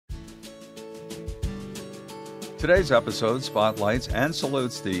Today's episode spotlights and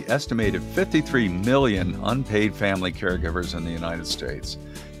salutes the estimated 53 million unpaid family caregivers in the United States.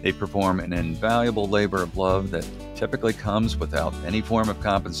 They perform an invaluable labor of love that typically comes without any form of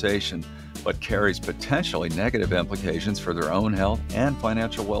compensation, but carries potentially negative implications for their own health and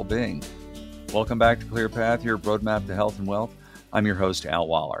financial well-being. Welcome back to Clear Path, your roadmap to health and wealth. I'm your host, Al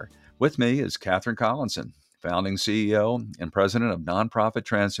Waller. With me is Catherine Collinson, founding CEO and president of nonprofit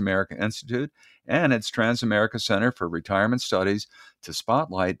Transamerica Institute and its Transamerica Center for Retirement Studies to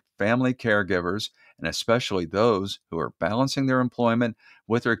spotlight family caregivers and especially those who are balancing their employment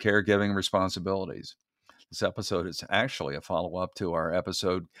with their caregiving responsibilities. This episode is actually a follow-up to our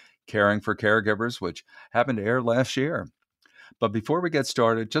episode, Caring for Caregivers, which happened to air last year. But before we get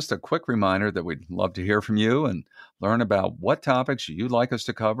started, just a quick reminder that we'd love to hear from you and learn about what topics you'd like us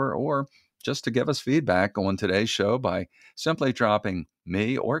to cover, or just to give us feedback on today's show by simply dropping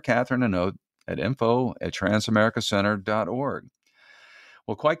me or Catherine a note at info@transamericacenter.org.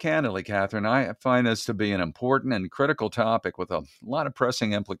 Well, quite candidly, Catherine, I find this to be an important and critical topic with a lot of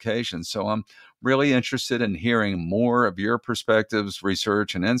pressing implications. So I'm really interested in hearing more of your perspectives,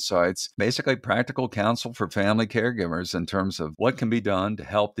 research, and insights, basically practical counsel for family caregivers in terms of what can be done to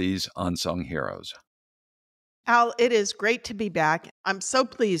help these unsung heroes. Al, it is great to be back. I'm so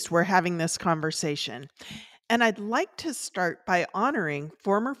pleased we're having this conversation. And I'd like to start by honoring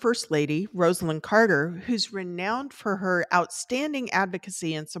former First Lady Rosalynn Carter, who's renowned for her outstanding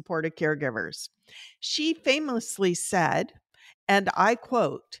advocacy in support of caregivers. She famously said, and I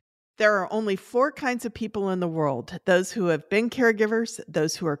quote, "There are only four kinds of people in the world: those who have been caregivers,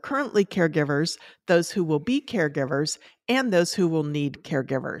 those who are currently caregivers, those who will be caregivers, and those who will need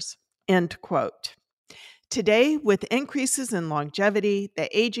caregivers." End quote. Today, with increases in longevity, the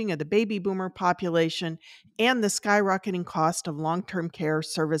aging of the baby boomer population, and the skyrocketing cost of long-term care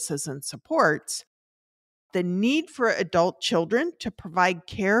services and supports, the need for adult children to provide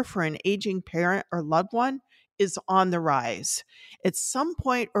care for an aging parent or loved one is on the rise. At some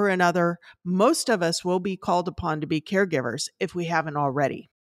point or another, most of us will be called upon to be caregivers if we haven't already.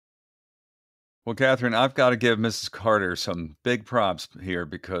 Well, Catherine, I've got to give Mrs. Carter some big props here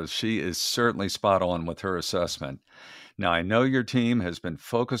because she is certainly spot on with her assessment. Now, I know your team has been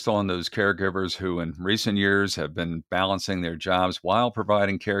focused on those caregivers who in recent years have been balancing their jobs while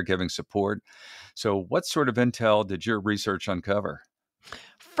providing caregiving support. So what sort of intel did your research uncover?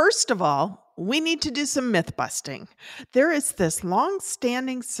 First of all, we need to do some myth busting. There is this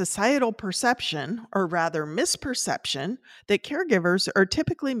long-standing societal perception, or rather misperception, that caregivers are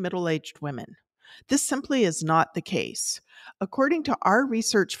typically middle-aged women. This simply is not the case. According to our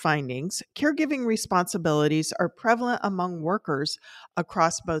research findings, caregiving responsibilities are prevalent among workers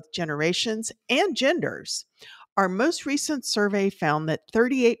across both generations and genders. Our most recent survey found that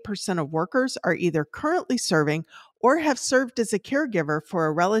 38% of workers are either currently serving or have served as a caregiver for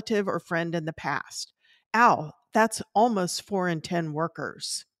a relative or friend in the past. Al, that's almost 4 in 10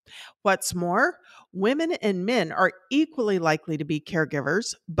 workers. What's more, women and men are equally likely to be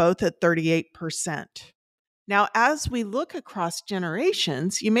caregivers, both at 38%. Now, as we look across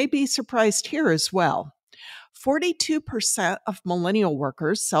generations, you may be surprised here as well. 42% of millennial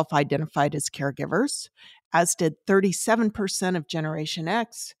workers self-identified as caregivers, as did 37% of Generation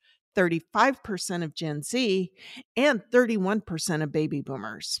X, 35% of Gen Z, and 31% of baby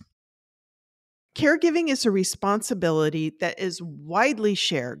boomers. Caregiving is a responsibility that is widely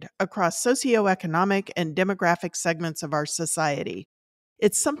shared across socioeconomic and demographic segments of our society.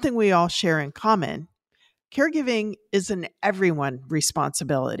 It's something we all share in common. Caregiving is an everyone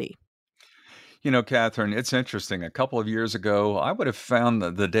responsibility. You know, Catherine, it's interesting. A couple of years ago, I would have found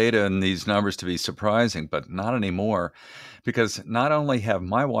the data in these numbers to be surprising, but not anymore, because not only have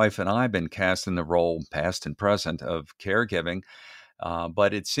my wife and I been cast in the role, past and present, of caregiving,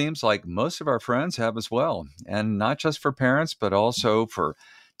 but it seems like most of our friends have as well. And not just for parents, but also for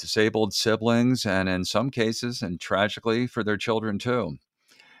disabled siblings, and in some cases, and tragically, for their children too.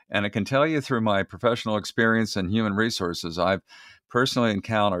 And I can tell you through my professional experience in human resources, I've personally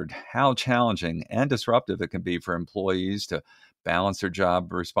encountered how challenging and disruptive it can be for employees to balance their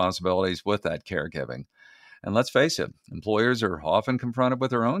job responsibilities with that caregiving. And let's face it, employers are often confronted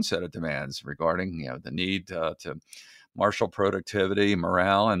with their own set of demands regarding, the need to marshal productivity,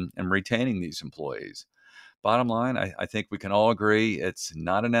 morale, and retaining these employees. Bottom line, I think we can all agree it's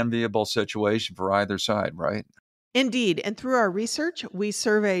not an enviable situation for either side, right? Indeed, and through our research, we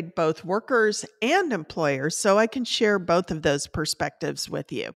surveyed both workers and employers, so I can share both of those perspectives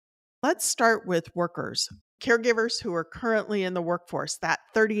with you. Let's start with workers, caregivers who are currently in the workforce, that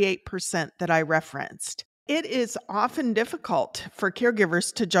 38% that I referenced. It is often difficult for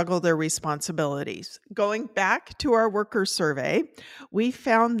caregivers to juggle their responsibilities. Going back to our workers survey, we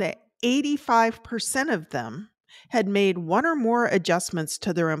found that 85% of them had made one or more adjustments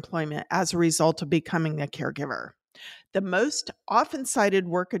to their employment as a result of becoming a caregiver. The most often cited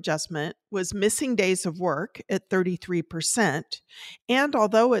work adjustment was missing days of work at 33%. And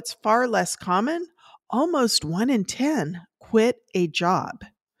although it's far less common, almost 1 in 10 quit a job.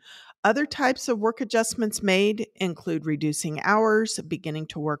 Other types of work adjustments made include reducing hours, beginning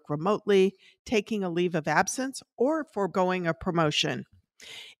to work remotely, taking a leave of absence, or foregoing a promotion.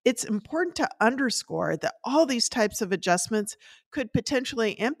 It's important to underscore that all these types of adjustments could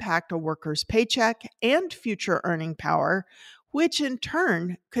potentially impact a worker's paycheck and future earning power, which in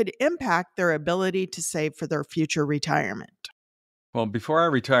turn could impact their ability to save for their future retirement. Well, before I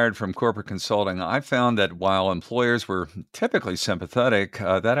retired from corporate consulting, I found that while employers were typically sympathetic,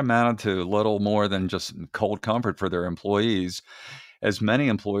 that amounted to little more than just cold comfort for their employees, as many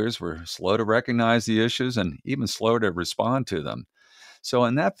employers were slow to recognize the issues and even slow to respond to them. So,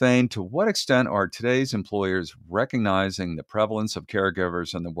 in that vein, to what extent are today's employers recognizing the prevalence of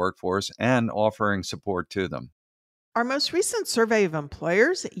caregivers in the workforce and offering support to them? Our most recent survey of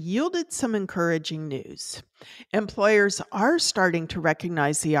employers yielded some encouraging news. Employers are starting to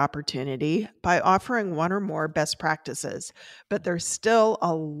recognize the opportunity by offering one or more best practices, but there's still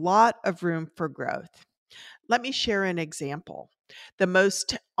a lot of room for growth. Let me share an example. The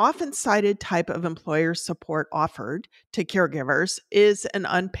most often cited type of employer support offered to caregivers is an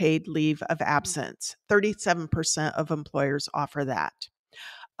unpaid leave of absence. 37% of employers offer that.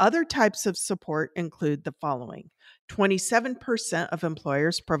 Other types of support include the following: 27% of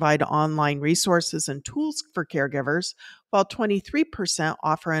employers provide online resources and tools for caregivers, while 23%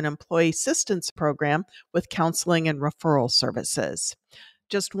 offer an employee assistance program with counseling and referral services.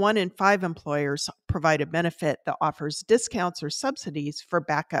 Just 1 in 5 employers provide a benefit that offers discounts or subsidies for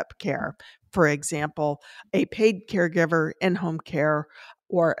backup care. For example, a paid caregiver, in home care,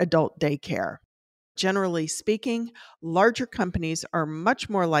 or adult daycare. Generally speaking, larger companies are much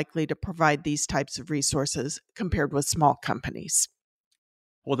more likely to provide these types of resources compared with small companies.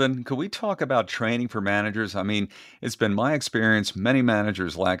 Well, then, could we talk about training for managers? I mean, it's been my experience many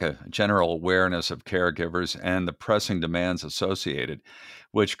managers lack a general awareness of caregivers and the pressing demands associated,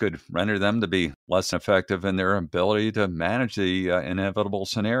 which could render them to be less effective in their ability to manage the inevitable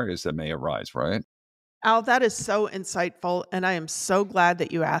scenarios that may arise, right? Al, that is so insightful, and I am so glad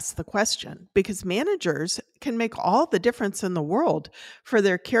that you asked the question because managers can make all the difference in the world for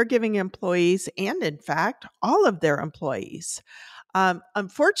their caregiving employees and, in fact, all of their employees.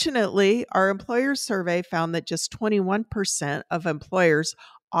 Unfortunately, our employer survey found that just 21% of employers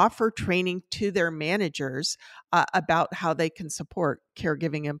offer training to their managers about how they can support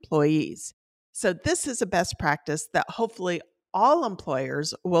caregiving employees. So, this is a best practice that hopefully all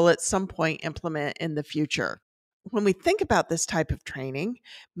employers will at some point implement in the future. When we think about this type of training,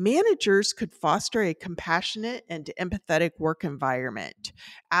 managers could foster a compassionate and empathetic work environment.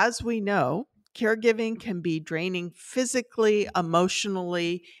 As we know, caregiving can be draining physically,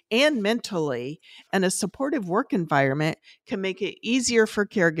 emotionally, and mentally, and a supportive work environment can make it easier for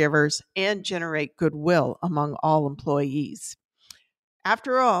caregivers and generate goodwill among all employees.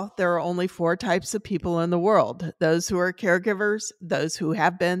 After all, there are only 4 types of people in the world: those who are caregivers, those who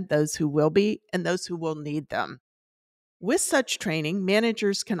have been, those who will be, and those who will need them. With such training,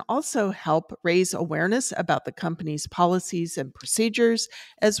 managers can also help raise awareness about the company's policies and procedures,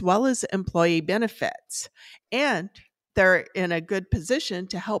 as well as employee benefits. And they're in a good position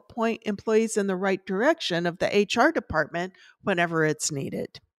to help point employees in the right direction of the HR department whenever it's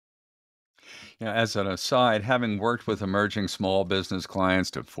needed. As an aside, having worked with emerging small business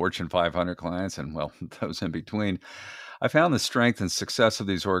clients to Fortune 500 clients and, well, those in between, I found the strength and success of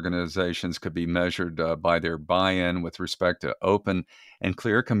these organizations could be measured by their buy in with respect to open and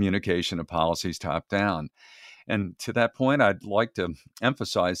clear communication of policies top down. And to that point, I'd like to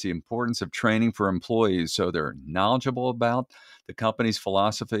emphasize the importance of training for employees so they're knowledgeable about the company's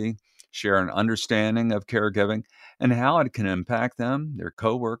philosophy, share an understanding of caregiving, and how it can impact them, their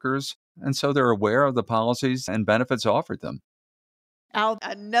coworkers, and so they're aware of the policies and benefits offered them. Al,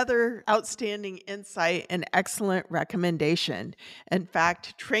 another outstanding insight and excellent recommendation. In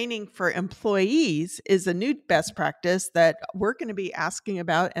fact, training for employees is a new best practice that we're going to be asking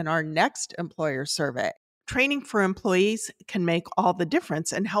about in our next employer survey. Training for employees can make all the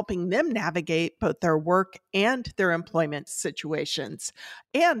difference in helping them navigate both their work and their employment situations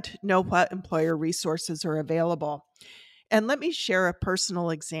and know what employer resources are available. And let me share a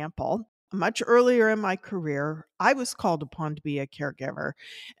personal example. Much earlier in my career, I was called upon to be a caregiver,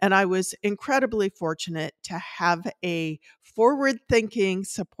 and I was incredibly fortunate to have a forward thinking,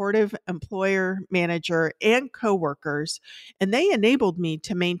 supportive employer, manager, and coworkers, and they enabled me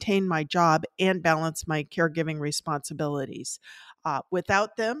to maintain my job and balance my caregiving responsibilities.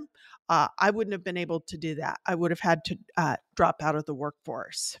 Without them, I wouldn't have been able to do that. I would have had to drop out of the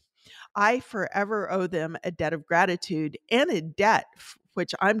workforce. I forever owe them a debt of gratitude and a debt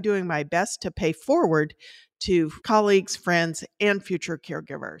which I'm doing my best to pay forward to colleagues, friends, and future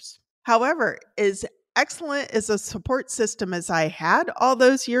caregivers. However, as excellent as a support system as I had all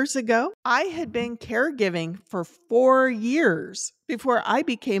those years ago, I had been caregiving for 4 years before I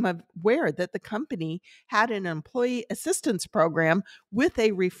became aware that the company had an employee assistance program with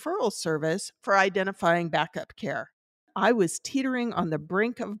a referral service for identifying backup care. I was teetering on the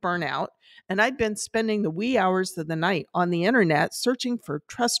brink of burnout, and I'd been spending the wee hours of the night on the internet searching for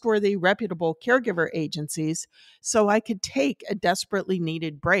trustworthy, reputable caregiver agencies so I could take a desperately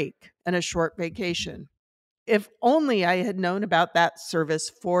needed break and a short vacation. If only I had known about that service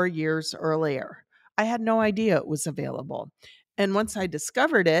 4 years earlier. I had no idea it was available. And once I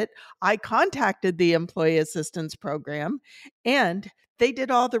discovered it, I contacted the Employee Assistance Program and they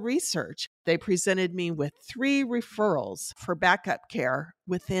did all the research. They presented me with 3 referrals for backup care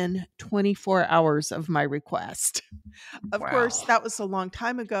within 24 hours of my request. Of course, Wow. that was a long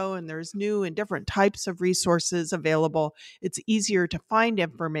time ago, and there's new and different types of resources available. It's easier to find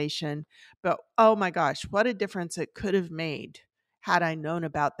information, but oh my gosh, what a difference it could have made had I known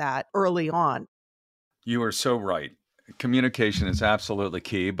about that early on. You are so right. Communication is absolutely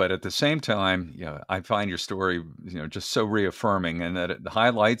key, but at the same time, I find your story, just so reaffirming, and that it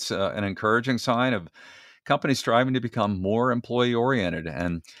highlights an encouraging sign of companies striving to become more employee oriented.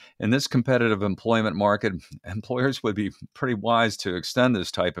 And in this competitive employment market, employers would be pretty wise to extend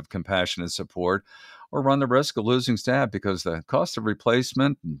this type of compassionate support or run the risk of losing staff because the cost of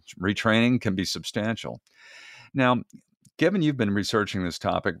replacement and retraining can be substantial. Now, given you've been researching this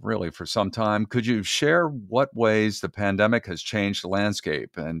topic really for some time, could you share what ways the pandemic has changed the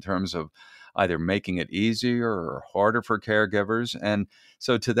landscape in terms of either making it easier or harder for caregivers? And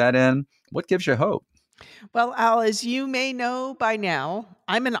so, to that end, what gives you hope? Well, Al, as you may know by now,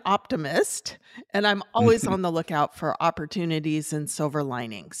 I'm an optimist and I'm always on the lookout for opportunities and silver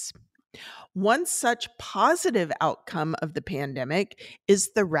linings. One such positive outcome of the pandemic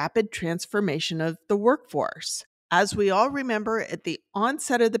is the rapid transformation of the workforce. As we all remember, at the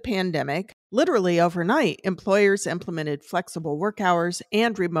onset of the pandemic, literally overnight, employers implemented flexible work hours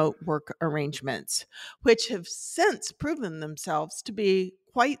and remote work arrangements, which have since proven themselves to be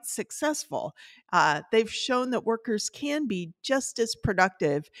quite successful. They've shown that workers can be just as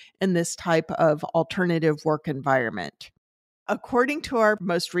productive in this type of alternative work environment. According to our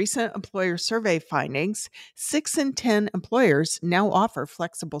most recent employer survey findings, 6 in 10 employers now offer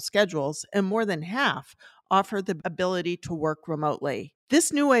flexible schedules, and more than half offer the ability to work remotely.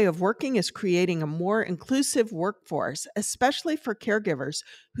 This new way of working is creating a more inclusive workforce, especially for caregivers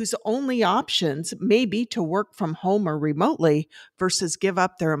whose only options may be to work from home or remotely versus give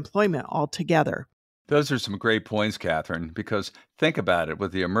up their employment altogether. Those are some great points, Catherine, because think about it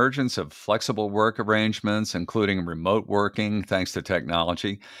with the emergence of flexible work arrangements, including remote working thanks to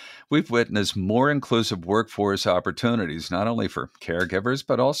technology, we've witnessed more inclusive workforce opportunities, not only for caregivers,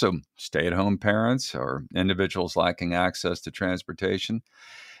 but also stay at home parents or individuals lacking access to transportation,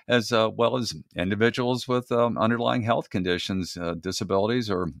 as well as individuals with underlying health conditions, disabilities,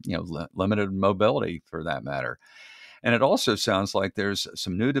 or limited mobility for that matter. And it also sounds like there's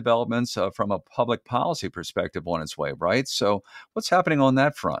some new developments from a public policy perspective on its way, right? So, what's happening on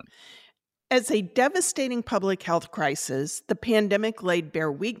that front? As a devastating public health crisis, the pandemic laid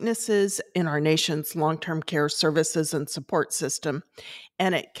bare weaknesses in our nation's long term care services and support system,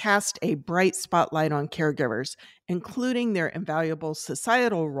 and it cast a bright spotlight on caregivers, including their invaluable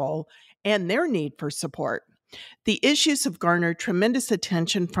societal role and their need for support. The issues have garnered tremendous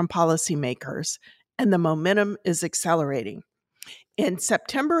attention from policymakers, and the momentum is accelerating. In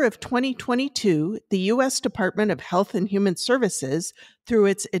September of 2022, the U.S. Department of Health and Human Services, through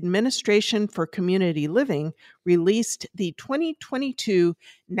its Administration for Community Living, released the 2022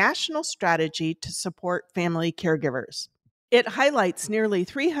 National Strategy to Support Family Caregivers. It highlights nearly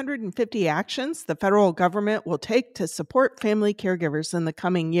 350 actions the federal government will take to support family caregivers in the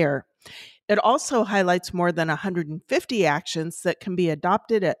coming year. It also highlights more than 150 actions that can be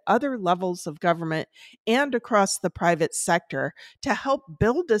adopted at other levels of government and across the private sector to help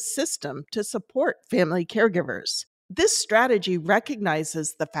build a system to support family caregivers. This strategy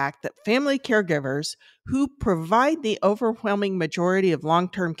recognizes the fact that family caregivers who provide the overwhelming majority of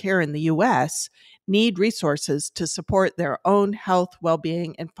long-term care in the U.S. need resources to support their own health,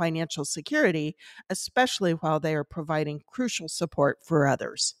 well-being, and financial security, especially while they are providing crucial support for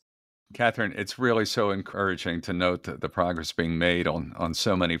others. Catherine, it's really so encouraging to note the progress being made on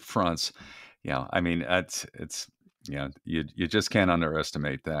so many fronts. I mean, you just can't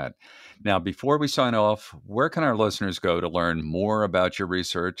underestimate that. Now, before we sign off, where can our listeners go to learn more about your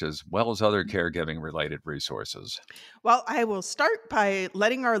research as well as other caregiving related resources? Well, I will start by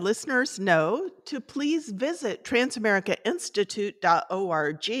letting our listeners know to please visit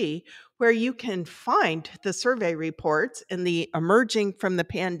transamericainstitute.org, where you can find the survey reports in the Emerging from the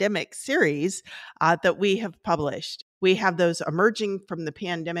Pandemic series that we have published. We have those Emerging from the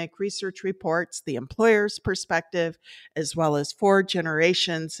Pandemic research reports, the employer's perspective, as well as 4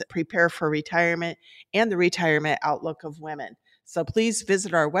 generations prepare for retirement and the retirement outlook of women. So please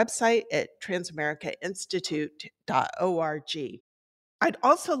visit our website at transamericainstitute.org. I'd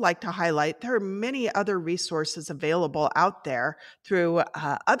also like to highlight there are many other resources available out there through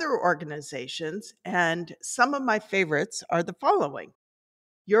other organizations, and some of my favorites are the following: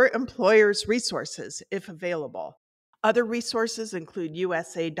 your employer's resources, if available. Other resources include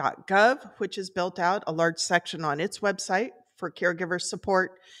USA.gov, which has built out a large section on its website for caregiver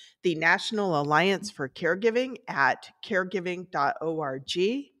support, the National Alliance for Caregiving at caregiving.org.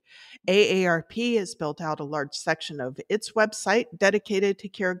 AARP has built out a large section of its website dedicated to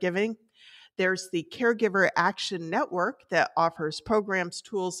caregiving. There's the Caregiver Action Network that offers programs,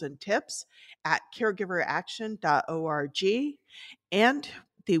 tools, and tips at caregiveraction.org. And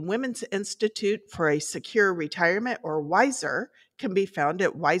the Women's Institute for a Secure Retirement, or WISER, can be found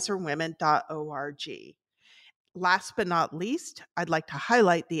at wiserwomen.org. Last but not least, I'd like to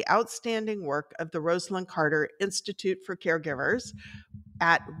highlight the outstanding work of the Rosalind Carter Institute for Caregivers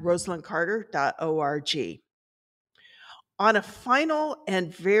at rosalindcarter.org. On a final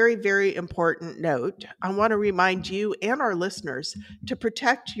and very, very important note, I want to remind you and our listeners to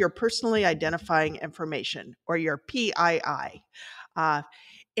protect your personally identifying information, or your PII.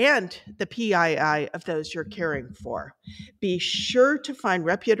 And the PII of those you're caring for. Be sure to find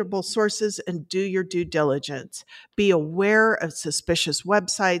reputable sources and do your due diligence. Be aware of suspicious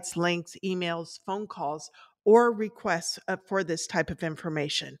websites, links, emails, phone calls, or requests for this type of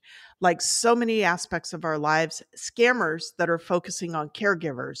information. Like so many aspects of our lives, scammers that are focusing on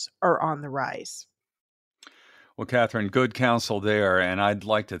caregivers are on the rise. Well, Catherine, good counsel there, and I'd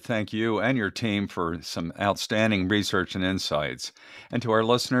like to thank you and your team for some outstanding research and insights. And to our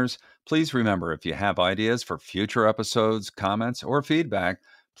listeners, please remember, if you have ideas for future episodes, comments, or feedback,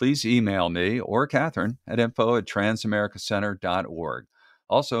 please email me or Catherine at info@transamericacenter.org.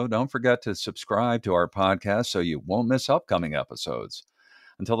 Also, don't forget to subscribe to our podcast so you won't miss upcoming episodes.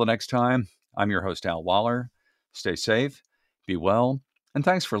 Until the next time, I'm your host, Al Waller. Stay safe, be well, and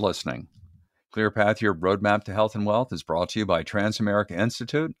thanks for listening. ClearPath, your roadmap to health and wealth, is brought to you by Transamerica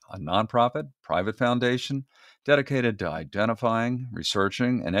Institute, a nonprofit private foundation dedicated to identifying,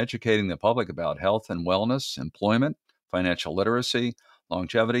 researching, and educating the public about health and wellness, employment, financial literacy,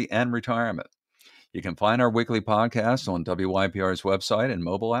 longevity, and retirement. You can find our weekly podcast on WYPR's website and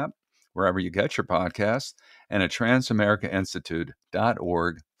mobile app, wherever you get your podcasts, and at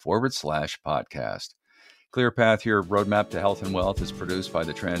transamericainstitute.org/podcast. ClearPath, your roadmap to health and wealth, is produced by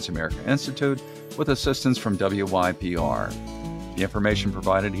the Transamerica Institute with assistance from WYPR. The information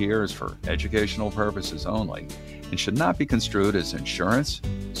provided here is for educational purposes only and should not be construed as insurance,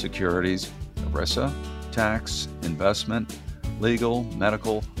 securities, ERISA, tax, investment, legal,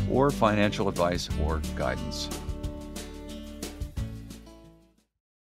 medical, or financial advice or guidance.